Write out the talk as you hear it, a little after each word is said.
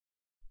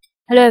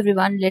Hello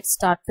everyone, let's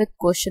start with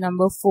question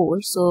number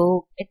 4.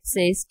 So it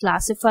says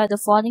classify the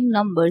following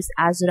numbers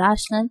as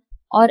rational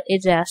or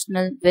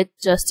irrational with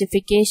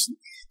justification.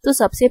 तो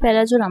सबसे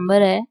पहला जो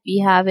number है we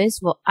have is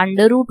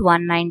under root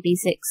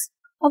 196.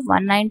 अब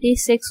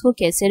 196 को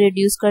कैसे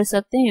reduce कर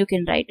सकते हैं? You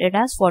can write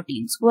it as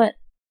 14 square.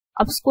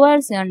 अब स्क्वायर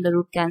से अंडर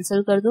रूट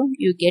कैंसिल कर दो,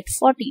 you get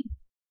 14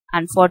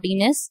 and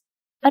 14 is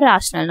a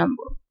rational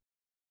number.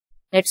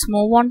 Let's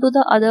move on to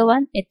the other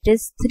one. It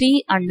is 3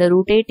 under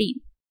root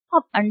 18.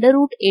 अब अंडर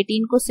रूट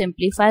 18 को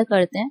simplify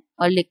करते हैं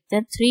और लिखते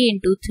हैं 3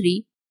 into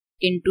 3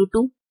 into 2.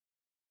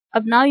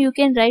 अब now you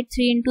can write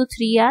 3 into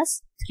 3 as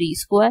 3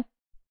 square.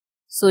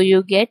 So you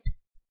get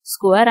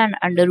square and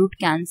under root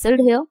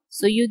cancelled here.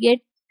 So you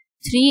get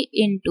 3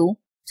 into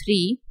 3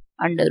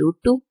 under root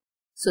 2.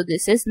 So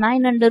this is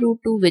 9 under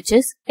root 2, which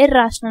is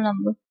irrational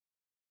number.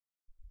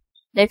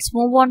 Let's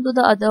move on to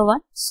the other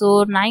one. So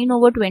 9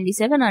 over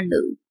 27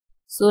 under root.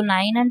 So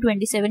 9 and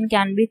 27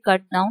 can be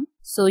cut down.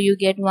 So you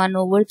get 1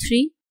 over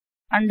 3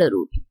 under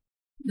root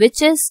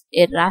which is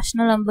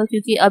irrational number,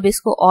 क्योंकि अब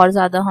इसको और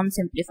ज्यादा हम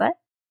simplify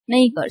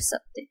नहीं कर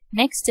सकते.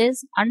 Next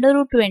is under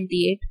root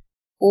 28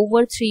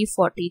 over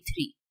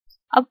 343.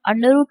 अब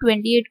अंडर रूट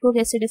 28 को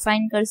कैसे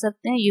डिफाइन कर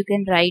सकते हैं? You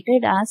can write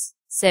it as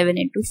 7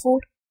 into 4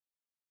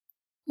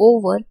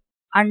 over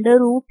under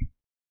root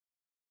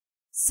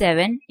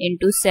 7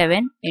 into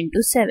 7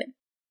 into 7.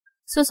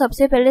 सो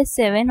सबसे पहले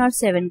 7 और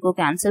 7 को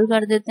कैंसिल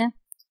कर देते हैं.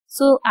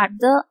 सो at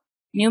the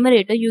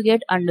numerator you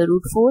get under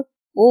root 4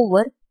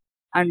 over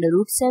under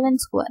root 7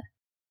 square.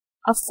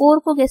 अब 4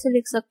 को कैसे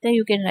लिख सकते हैं?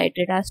 You can write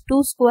it as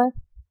 2 square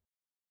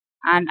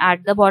and at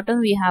the bottom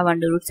we have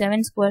under root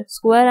 7 square.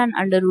 Square and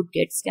under root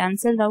gets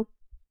cancelled out.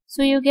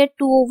 So you get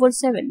 2 over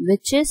 7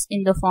 which is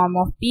in the form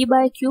of p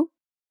by q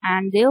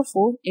and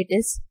therefore it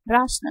is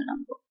rational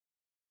number.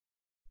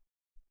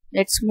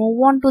 Let's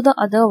move on to the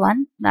other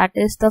one,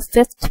 that is the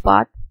fifth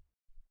part.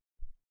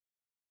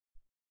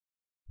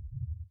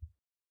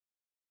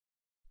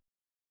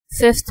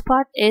 Fifth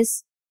part is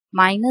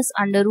minus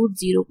under root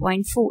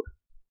 0.4.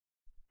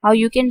 How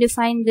you can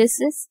define this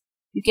is,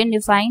 you can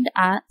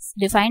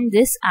define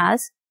this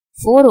as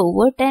 4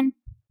 over 10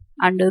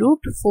 under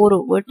root 4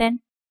 over 10.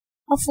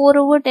 अब 4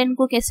 over 10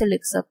 को कैसे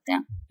लिख सकते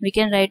हैं? We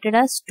can write it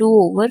as 2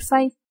 over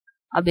 5.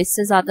 अब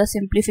इससे ज्यादा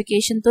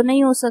simplification तो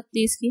नहीं हो सकती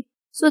इसकी.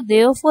 So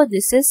therefore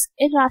this is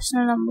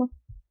irrational number.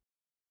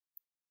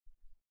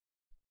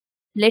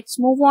 Let's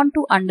move on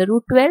to under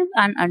root 12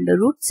 and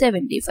under root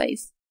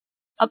 75.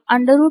 अब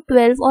अंडर रूट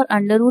 12 और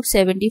अंडर रूट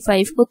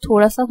 75 को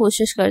थोड़ा सा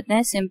कोशिश करते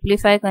हैं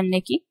सिंप्लीफाई करने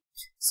की.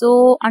 So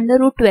under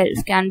root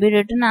 12 can be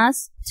written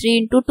as 3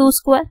 into 2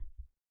 square.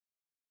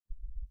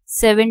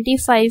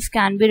 75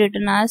 can be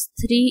written as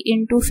 3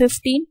 into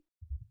 15.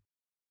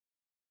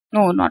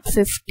 No, not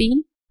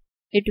 15.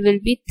 It will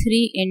be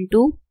 3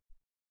 into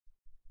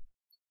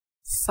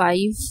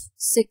 5,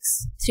 6.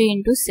 3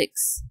 into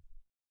 6.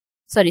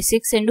 Sorry,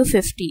 6 into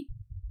 15.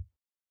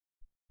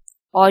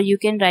 और you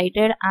can write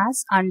it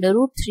as under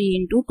root 3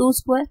 into 2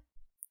 square.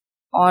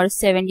 और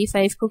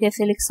 75 को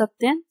कैसे लिख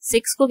सकते हैं?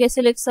 6 को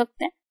कैसे लिख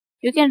सकते हैं?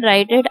 You can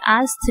write it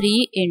as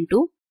 3 into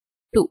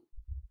 2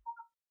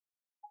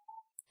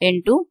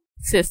 into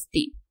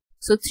 15.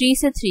 सो 3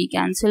 से 3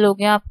 कैंसिल हो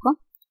गया आपका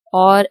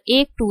और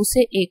एक 2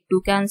 से एक 2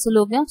 कैंसिल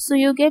हो गया. So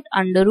you get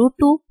under root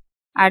 2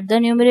 at the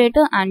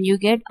numerator and you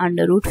get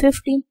under root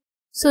 15.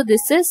 So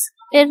this is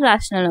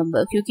irrational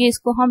number, क्योंकि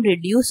इसको हम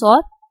रिड्यूस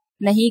और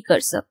नहीं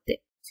कर सकते.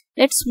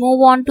 Let's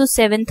move on to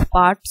seventh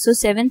part. So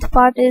seventh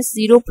part is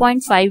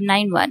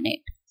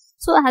 0.5918.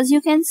 So as you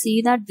can see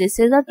that this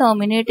is a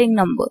terminating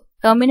number.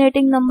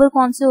 Terminating number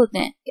कौन से होते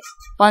हैं?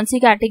 कौन सी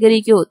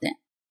कैटेगरी के होते हैं?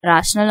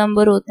 Rational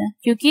number होते हैं.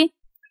 क्योंकि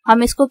हम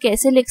इसको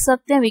कैसे लिख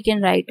सकते हैं? We can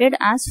write it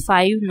as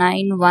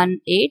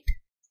 5918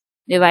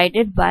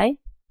 divided by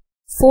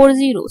 4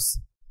 zeros.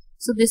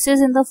 So this is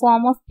in the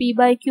form of p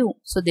by q.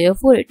 So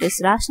therefore it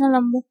is rational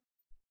number.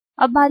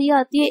 अब बारी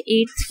आती है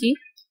 8th की.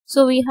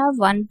 So we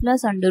have 1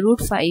 plus under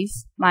root 5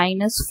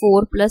 minus 4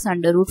 plus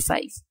under root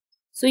 5.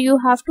 So you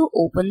have to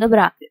open the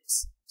brackets.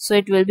 So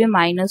it will be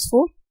minus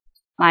 4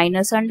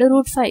 minus under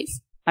root 5.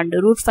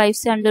 Under root 5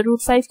 से under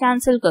root 5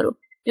 cancel करो.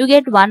 You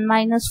get 1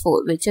 minus 4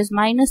 which is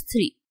minus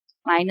 3.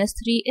 Minus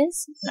 3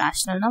 is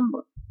rational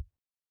number.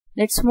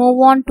 Let's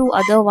move on to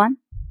other one.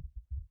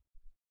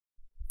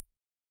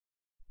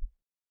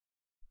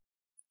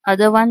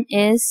 Other one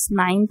is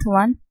ninth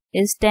one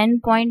is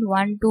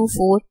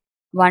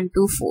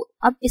 10.124124.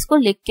 अब इसको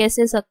लिख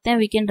कैसे सकते हैं?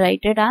 We can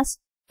write it as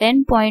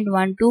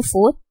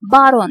 10.124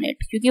 bar on it,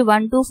 क्योंकि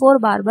 124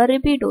 बार बार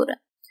repeat हो रहा है.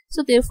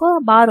 So therefore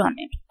bar on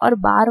it. और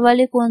बार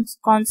वाले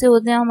कौन से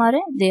होते हैं हमारे?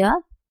 They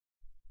are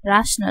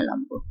rational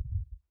number.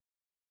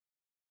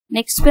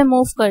 Next पे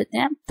मूव करते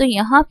हैं. तो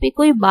यहाँ पे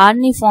कोई बार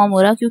नहीं फॉर्म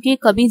हो रहा, क्योंकि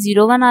कभी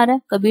 01 आ रहा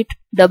है, कभी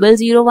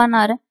 001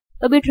 आ रहा है,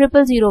 कभी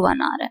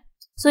 0001 आ रहा है.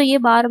 सो ये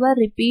बार बार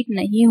रिपीट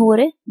नहीं हो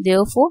रहे.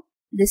 Therefore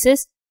this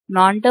is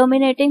non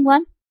terminating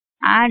one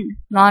and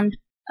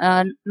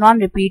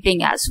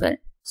non-repeating as well.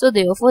 So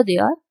therefore they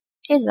are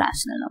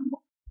irrational number.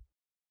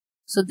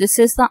 So this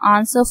is the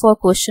answer for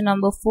question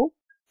number 4.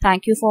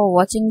 Thank you for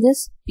watching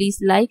this. Please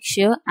like,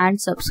 share and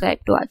subscribe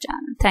to our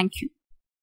channel. Thank you.